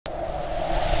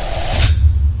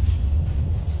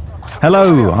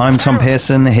Hello, I'm Tom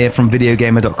Pearson here from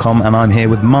videogamer.com, and I'm here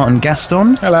with Martin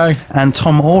Gaston. Hello. And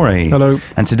Tom Ori. Hello.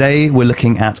 And today we're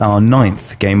looking at our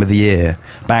 9th game of the year,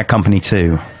 Bad Company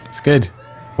 2. It's good.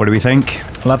 What do we think?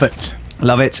 Love it.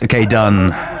 Love it. Okay, done.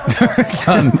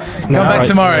 Done. Come back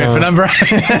tomorrow for number 8.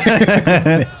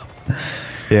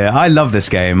 Yeah, I love this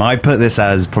game. I put this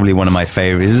as probably one of my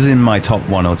favorites. It was in my top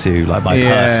 1 or 2, like my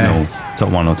personal top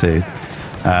 1 or 2.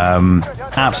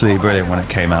 Absolutely brilliant when it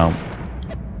came out.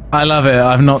 I love it.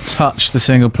 I've not touched the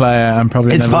single player and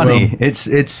probably It's never funny. will.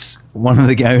 It's one of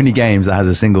the only games that has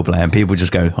a single player, and people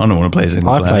just go, I don't want to play a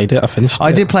single player. I played it. I finished it.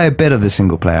 I did play a bit of the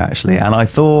single player, actually, and I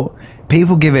thought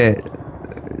people give it,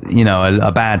 you know,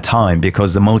 a bad time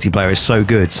because the multiplayer is so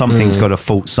good. Something's got a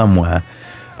fault somewhere,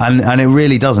 and it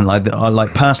really doesn't.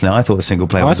 Like personally, I thought the single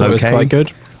player was okay. It was quite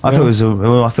good. I thought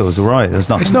it was all right. There's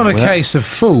nothing. It's not a case of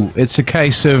fault. It's a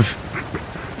case of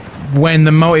when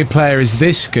the multiplayer is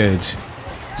this good.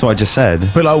 That's what I just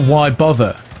said. But like, why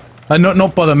bother? Like,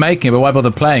 not bother making it, but why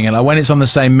bother playing it? Like when it's on the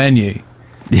same menu.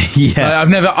 Yeah.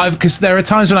 Because there are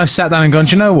times when I've sat down and gone,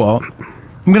 do you know what?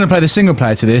 I'm going to play the single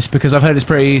player to this because I've heard it's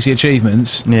pretty easy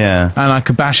achievements. Yeah. And I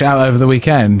could bash it out over the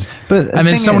weekend. And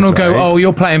then someone will go, oh,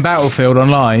 you're playing Battlefield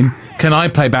online. Can I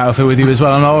play Battlefield with you as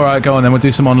well? I'm like, all right, go on then, we'll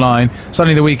do some online.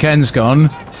 Suddenly the weekend's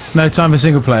gone. No time for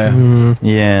single player.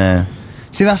 Yeah.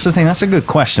 See, that's the thing. That's a good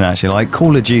question, actually. Like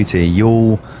Call of Duty,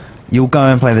 you'll go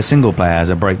and play the single player as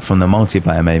a break from the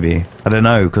multiplayer, maybe. I don't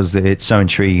know, because it's so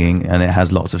intriguing and it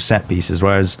has lots of set pieces.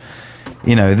 Whereas,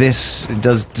 you know, this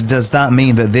does that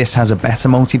mean that this has a better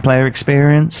multiplayer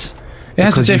experience? It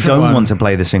has a different because you don't one. want to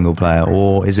play the single player,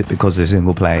 or is it because the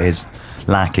single player is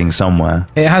lacking somewhere?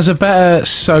 It has a better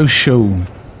social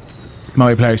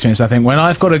multiplayer experience, I think. When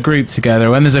I've got a group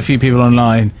together, when there's a few people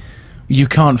online, you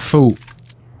can't fault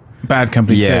Bad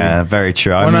Company 2. Yeah, very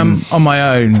true. When I'm on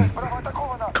my own,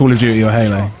 Call of Duty or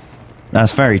Halo.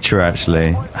 That's very true,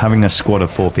 actually. Having a squad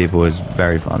of 4 people is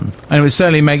very fun. And it would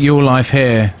certainly make your life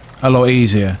here a lot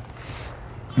easier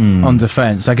on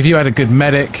defense. Like if you had a good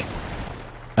medic,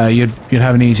 you'd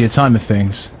have an easier time of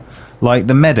things. Like,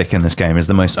 the medic in this game is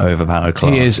the most overpowered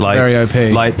class. He is very OP.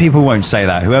 Like, people won't say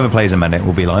that. Whoever plays a medic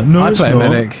will be like, no, I play a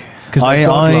medic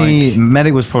because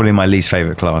medic was probably my least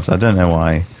favourite class. I don't know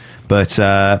why.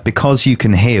 But because you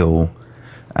can heal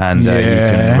and you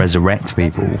can resurrect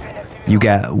people, you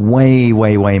get way,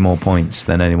 way, way more points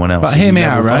than anyone else. But hear me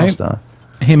out, right?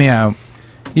 Hear me out.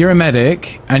 You're a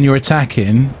medic and you're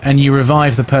attacking and you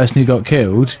revive the person who got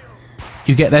killed,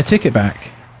 you get their ticket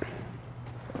back.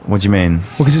 What do you mean?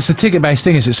 Well, because it's a ticket-based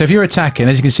thing, is it? So if you're attacking,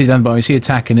 as you can see down the bottom, you see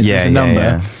attacking, it's a number.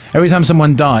 Yeah. Every time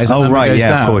someone dies, that number goes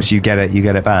down. Of course, you get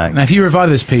it back. Now, if you revive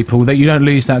those people, that you don't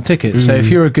lose that ticket. So if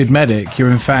you're a good medic, you're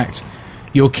in fact,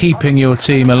 you're keeping your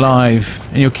team alive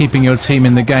and you're keeping your team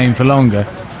in the game for longer.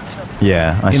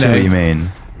 Yeah, I see what you mean.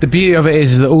 The beauty of it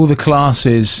is that all the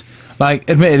classes, like,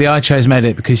 admittedly, I chose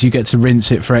medic because you get to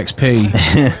rinse it for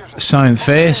XP. Something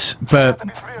fierce, but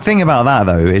The thing about that,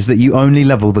 though, is that you only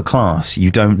level the class.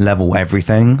 You don't level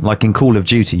everything. Like in Call of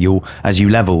Duty, you'll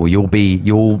level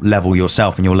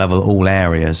yourself and you'll level all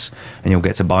areas and you'll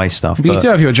get to buy stuff. But you do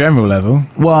have your general level.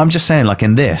 Well, I'm just saying, like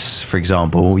in this, for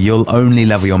example, you'll only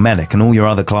level your medic and all your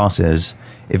other classes.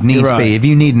 If needs be, if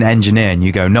you need an engineer and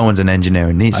you go, no one's an engineer,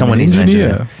 and someone needs an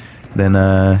engineer, then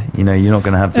you know, you're not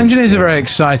going to have. Engineers are very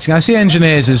exciting. I see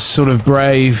engineers as sort of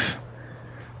brave,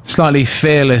 slightly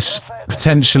fearless,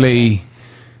 potentially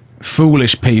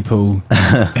foolish people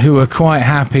who are quite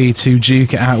happy to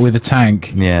duke it out with a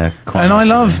tank. Yeah, and I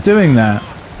love doing that,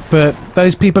 but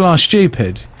those people are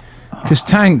stupid because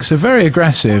tanks are very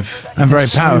aggressive and very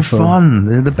powerful. So fun.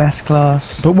 They're the best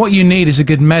class. But what you need is a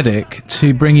good medic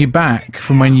to bring you back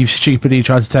from when you've stupidly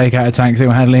tried to take out a tank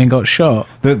single-handedly and got shot.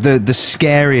 The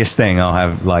scariest thing I'll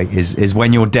have is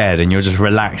when you're dead and you're just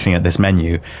relaxing at this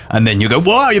menu and then you go,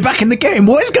 whoa, you're back in the game,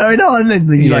 what is going on? And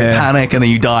then you like panic and then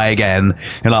you die again.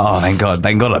 You're like, oh, thank God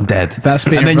I'm dead. That's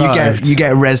been and then revived. you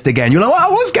get rezzed again. You're like,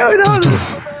 wow, what's going on?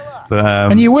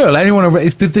 And you will.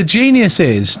 The genius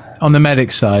is on the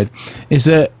medic side is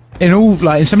that in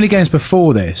so many games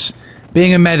before this,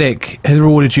 being a medic has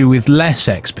rewarded you with less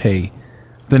XP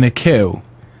than a kill.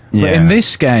 Yeah. But in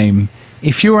this game,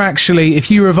 if you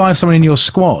revive someone in your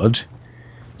squad,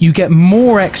 you get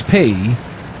more XP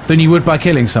than you would by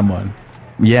killing someone.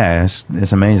 Yeah,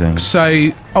 it's amazing. So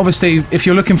obviously, if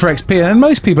you're looking for XP, and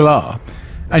most people are,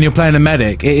 and you're playing a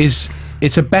medic, it's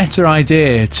a better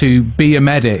idea to be a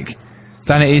medic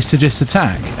than it is to just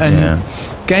attack. And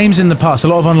games in the past, a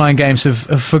lot of online games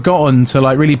have forgotten to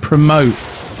like really promote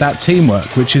that teamwork,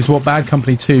 which is what Bad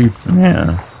Company 2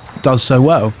 does so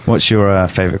well. What's your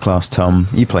favourite class, Tom?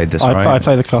 You played this, right? I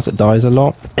play the class that dies a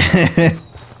lot.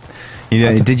 You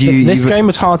know, did you? This game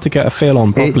was hard to get a feel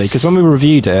on properly because when we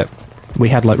reviewed it, we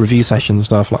had like review sessions and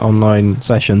stuff, like online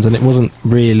sessions, and it wasn't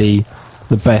really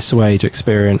the best way to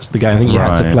experience the game. I think you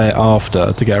had to play it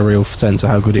after to get a real sense of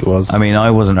how good it was. I mean,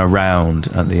 I wasn't around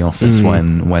at the office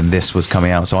when this was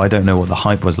coming out, so I don't know what the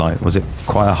hype was like. Was it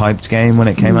quite a hyped game when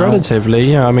it came out?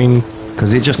 Relatively, yeah. I mean,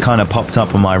 because it just kind of popped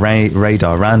up on my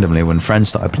radar randomly when friends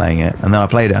started playing it, and then I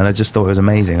played it, and I just thought it was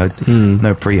amazing.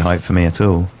 No pre-hype for me at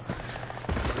all.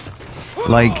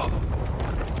 Like,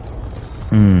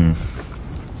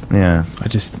 yeah. I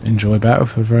just enjoy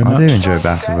Battlefield very much. I do enjoy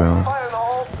Battlefield.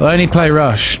 I only play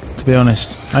Rush, to be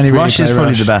honest. Rush is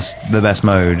probably the best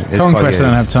mode. It's Conquest I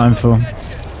don't have time for.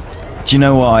 Do you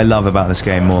know what I love about this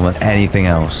game more than anything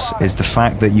else? Is the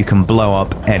fact that you can blow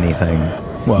up anything.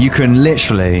 What? You can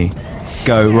literally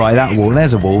go, right, that wall,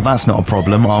 there's a wall, that's not a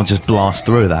problem, I'll just blast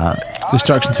through that.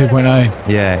 Destruction 2.0.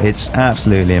 Yeah, it's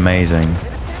absolutely amazing.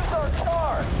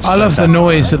 I love the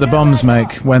noise that the bombs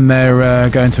make when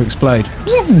they're going to explode.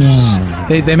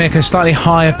 They make a slightly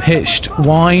higher pitched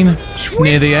whine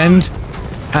near the end,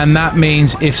 and that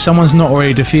means if someone's not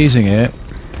already defusing it,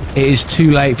 it is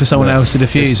too late for someone else to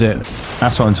defuse it.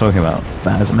 That's what I'm talking about.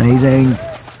 That is amazing.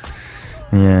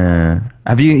 Yeah.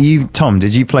 Have you Tom?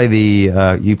 Did you play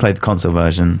the you played the console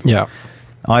version? yeah.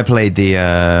 I played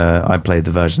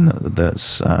the version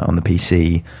that's on the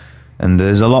PC. And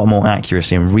there's a lot more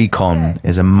accuracy, and recon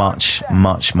is a much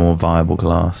more viable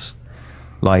class.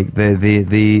 Like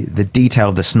the detail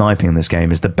of the sniping in this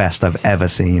game is the best I've ever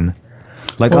seen.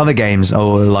 Like other games,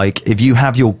 or like if you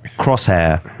have your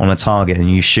crosshair on a target and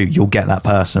you shoot, you'll get that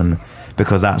person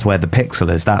because that's where the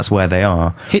pixel is. That's where they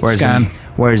are. Hit scan.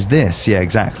 Whereas this, yeah,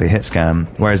 exactly, hit scan.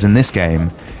 Whereas in this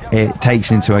game, it takes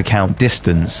into account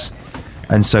distance.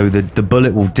 And so the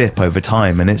bullet will dip over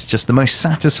time, and it's just the most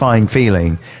satisfying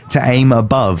feeling to aim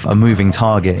above a moving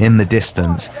target in the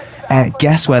distance.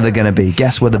 Guess where they're going to be,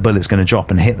 guess where the bullet's going to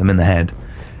drop and hit them in the head.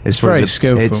 It's very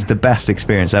skillful. It's the best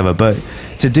experience ever, but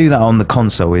to do that on the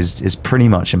console is pretty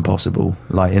much impossible.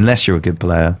 Like, unless you're a good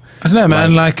player. I don't know,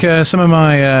 man. Like some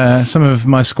of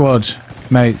my squad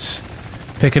mates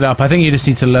pick it up. I think you just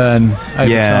need to learn over time.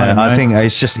 Yeah, right? I think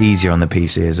it's just easier on the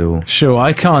PC is all. Sure,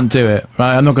 I can't do it.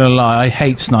 Right, I'm not going to lie. I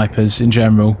hate snipers in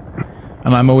general,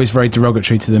 and I'm always very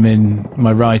derogatory to them in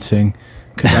my writing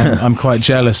because I'm quite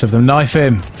jealous of them. Knife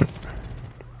him.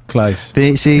 Close.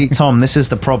 See, Tom, this is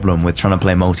the problem with trying to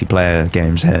play multiplayer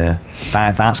games here.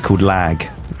 That's called lag.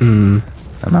 And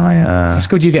That's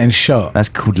called you getting shot. That's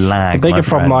called lag. The bigger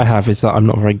problem I have is that I'm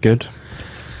not very good.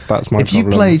 That's my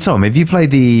problem. If you play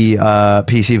the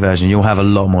PC version, you'll have a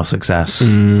lot more success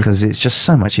because it's just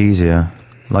so much easier.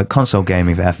 Like console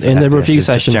gaming for in the review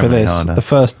session for this, the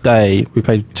first day we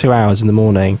played 2 hours in the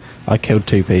morning. I killed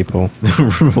 2 people.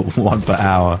 1 per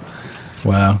hour.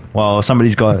 Wow. Well,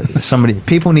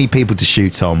 people need people to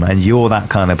shoot, Tom, and you're that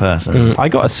kind of person. I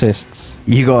got assists.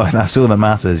 That's all that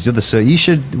matters.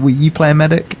 You play a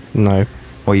medic? No.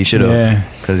 Well, you should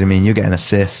have. Because I mean, you're getting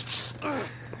assists.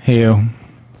 Heal.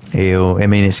 I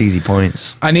mean, it's easy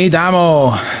points. I need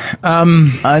ammo.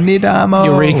 I need ammo.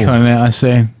 You're recon it, I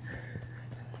see.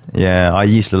 Yeah, I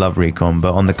used to love recon,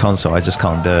 but on the console, I just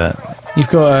can't do it. You've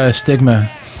got a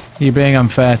stigma. You're being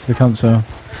unfair to the console.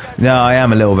 No, I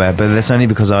am a little bit, but that's only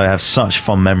because I have such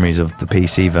fond memories of the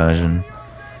PC version,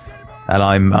 and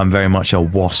I'm very much a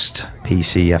WASD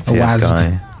PC FPS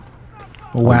guy.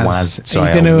 WASD. Are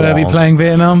you going to be playing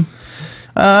Vietnam?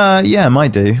 Yeah,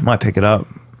 might pick it up.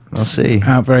 I'll see.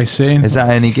 Out very soon. Is that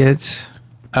any good?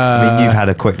 I mean, you've had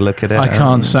a quick look at it. I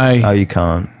can't say. Oh, you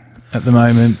can't at the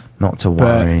moment. Not to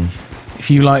worry. If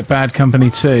you like Bad Company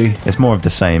 2, it's more of the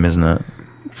same, isn't it?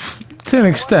 To an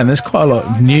extent, there's quite a lot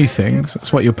of new things.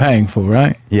 That's what you're paying for,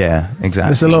 right? Yeah, exactly.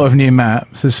 There's a lot of new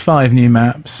maps. There's 5 new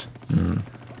maps.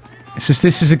 It's just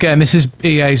this is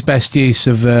EA's best use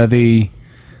of the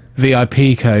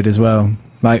VIP code as well.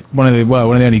 Like one of the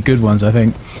only good ones, I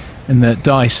think. And that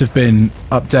DICE have been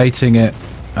updating it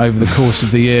over the course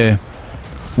of the year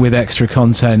with extra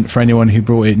content for anyone who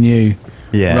brought it new,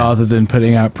 rather than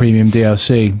putting out premium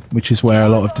DLC, which is where a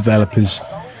lot of developers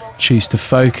choose to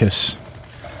focus.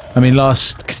 I mean,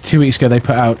 2 weeks ago they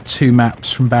put out 2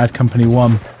 maps from Bad Company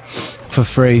 1 for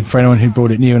free for anyone who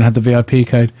brought it new and had the VIP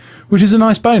code, which is a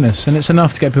nice bonus, and it's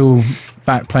enough to get people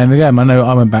back playing the game. I know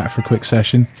I went back for a quick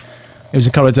session. It was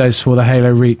a couple of days before the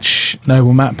Halo Reach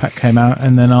Noble map pack came out,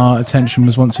 and then our attention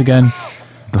was once again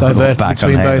diverted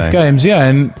between both games. Yeah,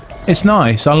 and it's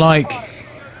nice. I like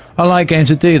games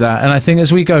that do that, and I think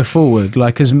as we go forward,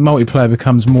 like as multiplayer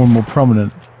becomes more and more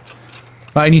prominent,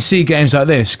 like, and you see games like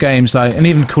this, games like, and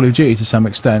even Call of Duty to some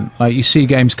extent, like you see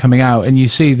games coming out, and you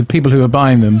see the people who are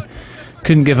buying them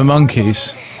couldn't give a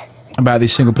monkeys about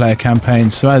these single player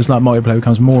campaigns. So as like multiplayer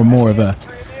becomes more and more of a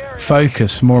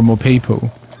focus for more and more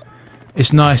people,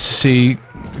 it's nice to see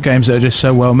games that are just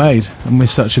so well made and with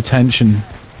such attention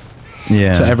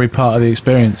to every part of the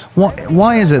experience.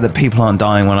 Why is it that people aren't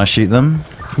dying when I shoot them?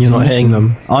 You're not hitting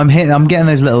them. I'm getting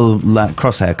those little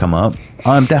crosshair come up.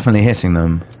 I'm definitely hitting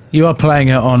them. You are playing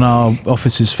it on our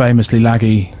office's famously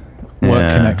laggy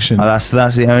work connection. Oh, that's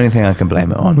the only thing I can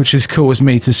blame it on. Which has caused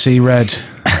me to see red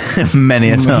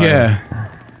many a time. Yeah.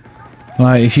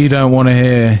 Like, if you don't want to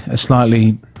hear a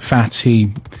slightly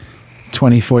fatty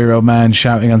 24-year-old man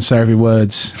shouting unsavoury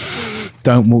words,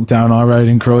 don't walk down our road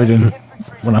in Croydon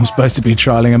when I'm supposed to be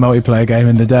trialling a multiplayer game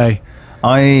in the day.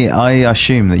 I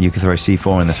assume that you could throw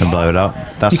C4 in this and blow it up.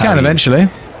 You can eventually.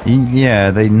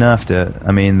 Yeah, they nerfed it.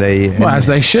 I mean, well, as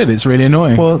they should. It's really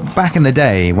annoying. Well, back in the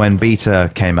day when beta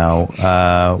came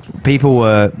out, people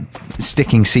were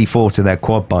sticking C4 to their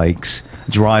quad bikes,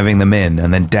 driving them in,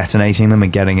 and then detonating them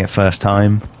and getting it first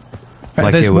time.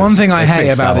 Like, there's one thing I hate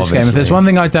about this game. If there's one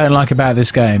thing I don't like about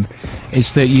this game,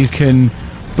 it's that you can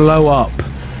blow up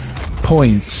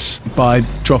points by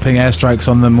dropping airstrikes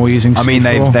on them or using C4. I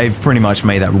mean, they've pretty much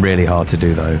made that really hard to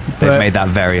do, though. They've made that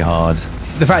very hard.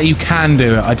 The fact you can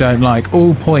do it, I don't like.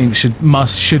 All points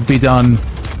should be done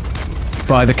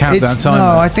by the countdown timer.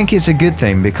 No, I think it's a good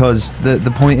thing, because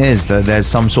the point is that there's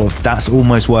some sort of... That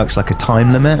almost works like a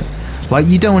time limit. Like,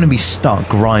 you don't want to be stuck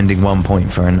grinding 1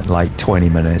 point for like 20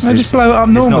 minutes. No, just blow it up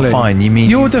normally. It's not fine.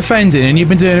 You're defending and you've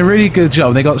been doing a really good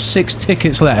job. They got 6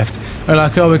 tickets left. They're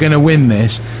like, oh, we're going to win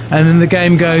this. And then the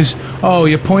game goes, oh,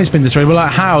 your point's been destroyed. We're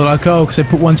like, how? Like, oh, because they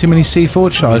put one too many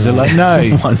C4 charges. They're like,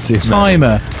 no.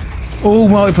 Timer. All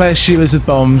multiplayer shooters with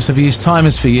bombs have used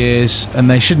timers for years, and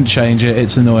they shouldn't change it.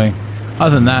 It's annoying.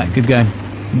 Other than that, good game.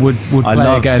 Would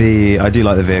play again. I do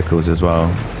like the vehicles as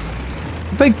well.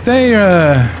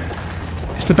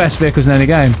 It's the best vehicles in any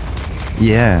game.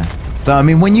 Yeah, but I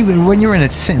mean, when you're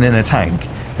sitting in a tank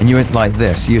and you're like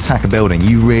this, you attack a building,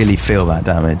 you really feel that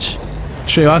damage.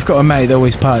 True. I've got a mate that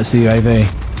always pilots the UAV.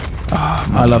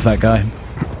 Oh, I love that guy.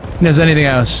 He does anything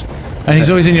else, and he's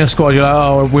always in your squad. You're like,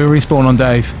 oh, we'll respawn on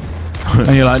Dave.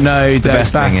 And you're like, no, Dave's the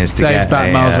best thing is to Dave's get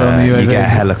back miles away on the UAV. You get a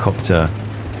helicopter,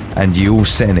 and you all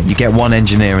sit in it. You get one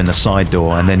engineer in the side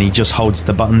door, and then he just holds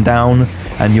the button down,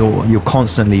 and you're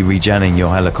constantly regenning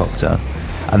your helicopter,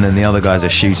 and then the other guys are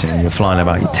shooting, and you're flying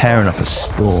about. You're tearing up a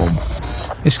storm.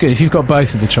 It's good if you've got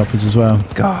both of the choppers as well.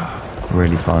 God,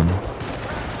 really fun.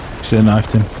 Should have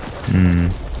knifed him.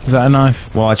 Is that a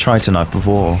knife? Well, I tried to knife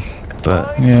before,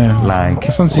 but lag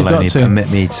Sometimes will only permit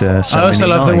me to. I also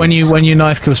love that when you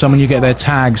knife kill someone, you get their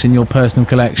tags in your personal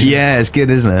collection. Yeah, it's good,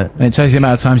 isn't it? And it tells you the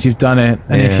amount of times you've done it.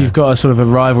 And if you've got a sort of a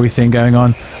rivalry thing going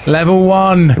on, level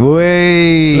 1.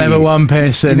 Whee! Level 1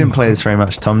 Pearson. You didn't play this very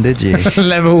much, Tom, did you?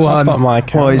 Level 1. That's not my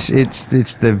account. Well, it's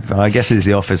the I guess it's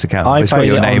the office account. I It's got played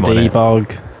your it name on on it.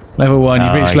 debug. Level 1.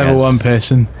 You've reached level 1,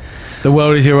 Pearson. The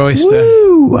world is your oyster.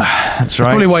 Woo! That's right.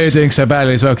 Probably why you're doing so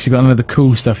badly as well, because you've got none of the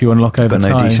cool stuff you unlock over got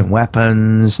time. no decent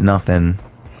weapons, nothing.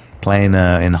 Playing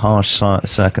in harsh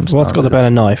circumstances. What's got the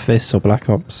better knife, this or Black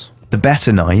Ops? The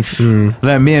better knife?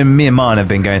 No, me and mine have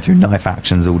been going through knife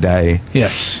actions all day.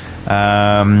 Yes.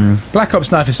 Black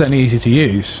Ops knife is certainly easy to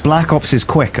use. Black Ops is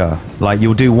quicker. Like,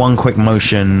 you'll do one quick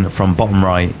motion from bottom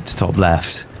right to top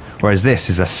left. Whereas this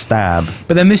is a stab.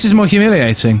 But then this is more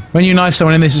humiliating. When you knife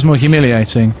someone, and this is more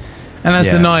humiliating. And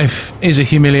as the knife is a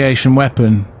humiliation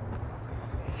weapon,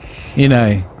 you know.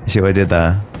 You see what I did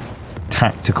there?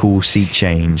 Tactical seat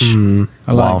change.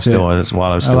 I liked it.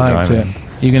 While I was still driving.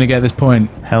 You're going to get this point.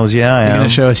 Hells yeah, I am. You're going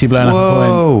to show us you blowing up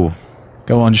a point.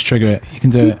 Go on, just trigger it. You can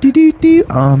do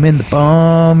it. I'm in the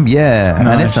bomb. Yeah, nice.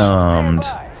 And it's armed.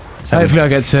 So hopefully I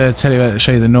get to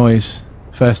show you the noise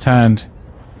firsthand.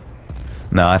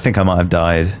 No, I think I might have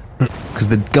died. Because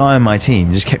the guy on my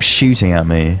team just kept shooting at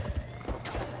me.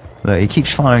 Look, he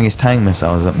keeps firing his tank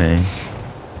missiles at me.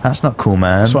 That's not cool,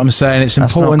 man. That's what I'm saying. It's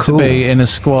important to be in a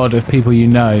squad of people you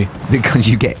know. Because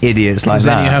you get idiots like that. Because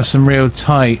then you have some real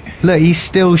tight... Look, he's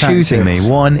still shooting me.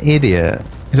 One idiot.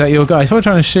 Is that your guy? So what are you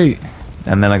trying to shoot?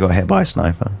 And then I got hit by a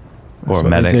sniper. Or a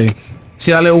medic.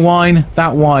 See that little whine?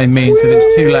 That whine means that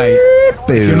it's too late.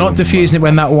 Boom. If you're not defusing it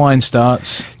when that whine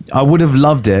starts... I would have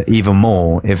loved it even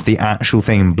more if the actual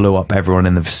thing blew up everyone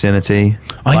in the vicinity.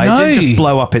 I know. It didn't just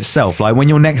blow up itself. Like, when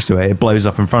you're next to it, it blows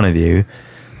up in front of you.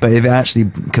 But if it actually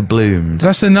kabloomed...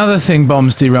 That's another thing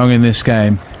bombs do wrong in this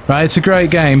game. Right? It's a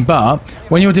great game, but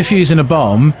when you're defusing a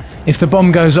bomb, if the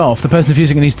bomb goes off, the person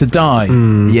defusing it needs to die.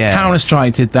 Yeah.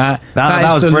 Counter-Strike did that.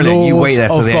 That was brilliant. You wait there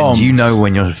till the end. You know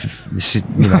when you've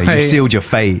sealed your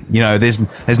fate. You know, there's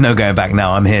no going back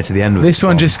now. I'm here to the end of this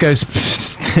one just goes...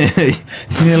 and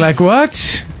you're like,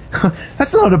 what?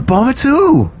 That's not a bomb at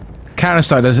all.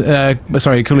 Counter-Strike does.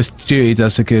 Call of Duty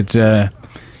does a good.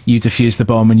 You defused the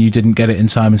bomb and you didn't get it in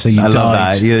time, and so you died. I love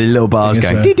that. Your little bars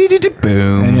going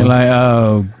boom, and you're like,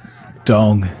 oh,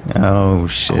 dong. Oh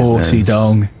shit. Horsey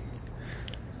dong.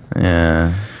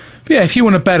 Yeah. But yeah, if you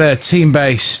want a better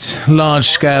team-based,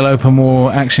 large-scale open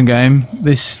war action game,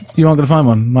 you aren't going to find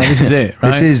one. Like, this is it,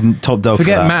 right? This is top dog.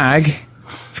 Forget Mag.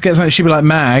 Forget something stupid like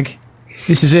Mag.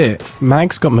 This is it.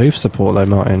 Mag's got move support though,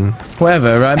 Martin.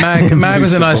 Whatever, right? Mag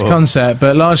was a nice concept,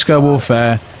 but large-scale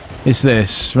warfare is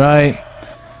this, right?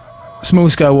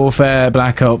 Small-scale warfare,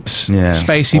 Black Ops,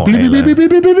 spacey,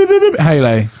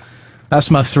 Halo. That's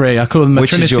my three. I call them the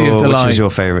Trinity of Delight. Which is your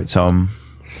favourite, Tom?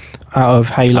 Out of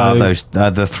Halo, those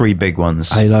the three big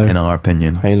ones. Halo, in our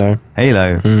opinion. Halo.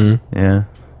 Yeah.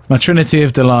 My Trinity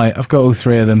of Delight. I've got all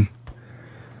three of them.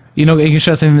 You can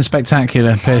show something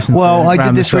spectacular, Pearson. Well, I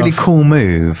did this really cool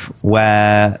move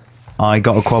where I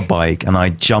got a quad bike and I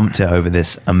jumped it over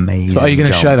this amazing. So are you going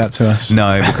to show that to us?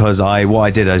 No, because what I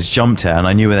did is jumped it and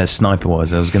I knew where their sniper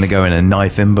was. I was going to go in and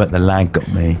knife him, but the lag got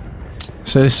me.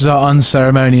 So this is our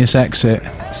unceremonious exit.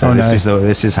 So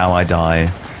this is how I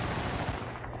die.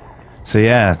 So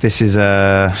yeah, this is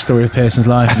story of Pearson's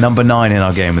life. number 9 in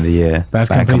our game of the year. Bad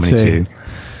Company 2.